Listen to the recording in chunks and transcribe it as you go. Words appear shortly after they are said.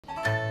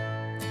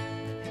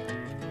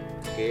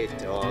Good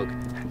dog.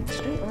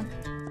 Straight on.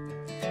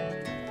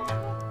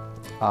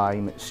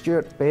 I'm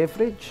Stuart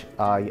Beveridge.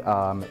 I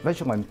am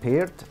visually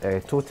impaired,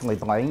 totally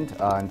blind,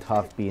 and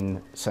have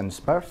been since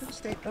birth.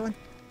 Straight on.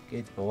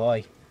 Good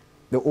boy.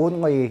 The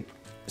only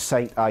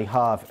sight I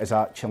have is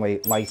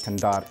actually light and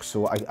dark,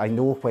 so I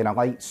know when a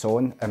light's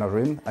on in a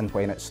room and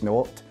when it's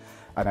not,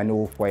 and I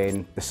know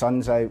when the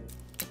sun's out.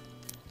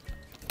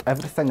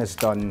 Everything is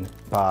done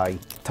by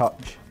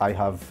touch. I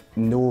have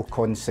no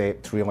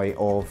concept really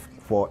of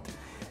what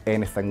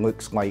anything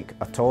looks like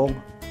at all.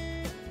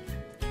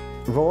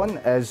 Ron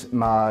is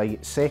my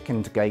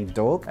second guide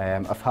dog.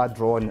 I've had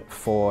Ron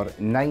for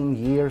 9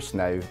 years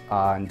now,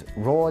 and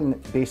Ron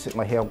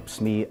basically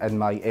helps me in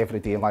my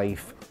everyday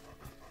life.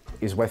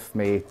 He's with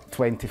me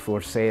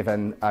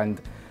 24/7, and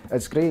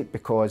it's great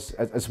because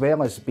as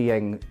well as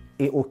being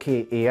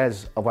okay, he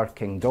is a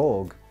working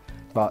dog,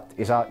 but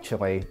he's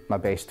actually my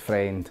best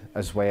friend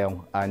as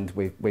well, and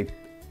we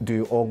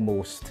do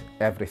almost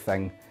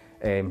everything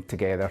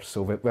together,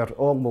 so we're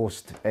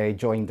almost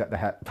joined at the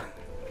hip.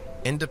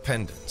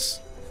 Independence.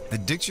 The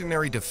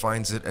dictionary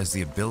defines it as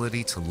the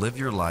ability to live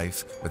your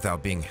life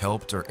without being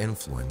helped or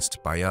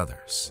influenced by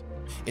others.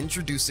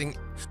 Introducing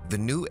the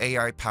new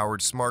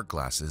AI-powered smart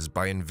glasses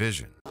by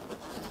Envision.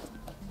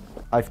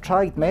 I've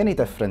tried many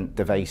different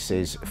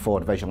devices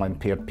for visually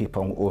impaired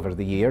people over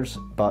the years,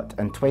 but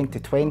in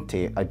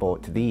 2020 I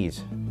bought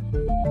these.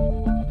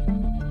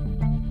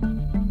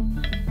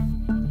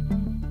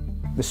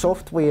 The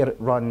software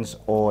runs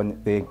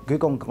on the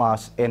Google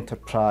Glass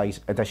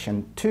Enterprise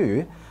Edition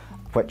 2,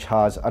 which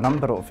has a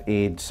number of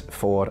aids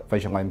for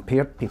visually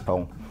impaired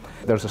people.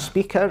 There's a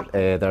speaker,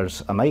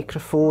 there's a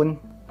microphone,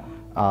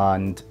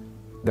 and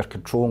they're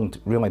controlled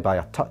really by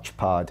a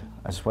touchpad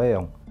as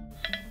well.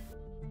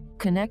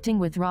 Connecting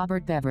with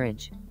Robert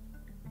Beveridge.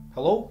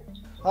 Hello?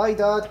 Hi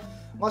Dad.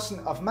 Listen,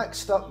 I've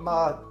mixed up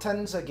my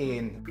tins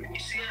again. Can you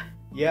see it?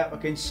 Yeah, I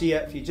can see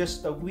it if you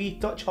just a wee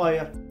touch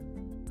higher.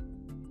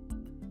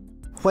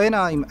 When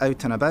I'm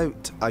out and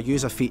about, I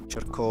use a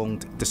feature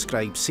called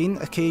Describe Scene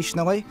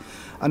occasionally,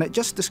 and it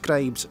just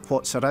describes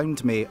what's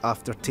around me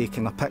after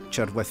taking a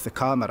picture with the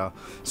camera.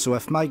 So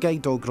if my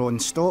guide dog Ron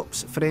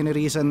stops for any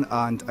reason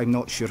and I'm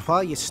not sure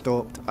why he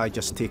stopped, I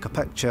just take a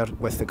picture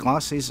with the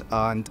glasses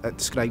and it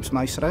describes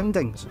my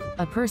surroundings.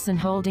 A person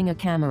holding a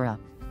camera.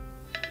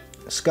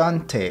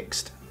 Scan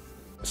text.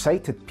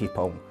 Sighted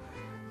people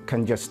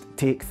can just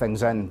take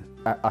things in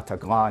at a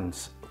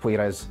glance,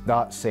 whereas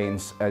that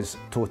sense is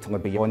totally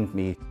beyond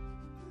me.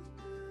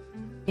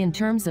 In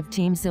terms of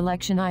team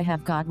selection, I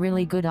have got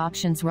really good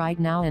options right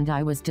now, and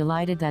I was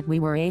delighted that we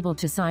were able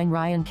to sign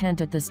Ryan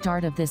Kent at the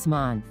start of this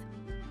month.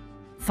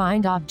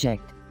 Find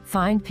object,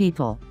 find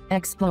people,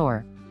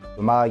 explore.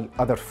 My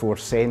other 4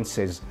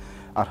 senses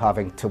are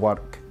having to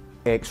work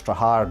extra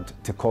hard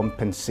to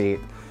compensate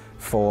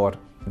for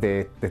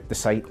the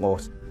sight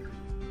loss.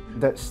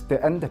 That's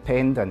the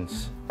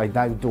independence. I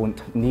now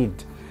don't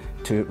need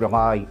to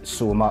rely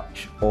so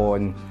much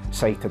on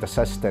sighted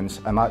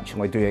assistance. I'm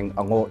actually doing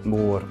a lot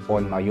more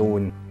on my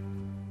own.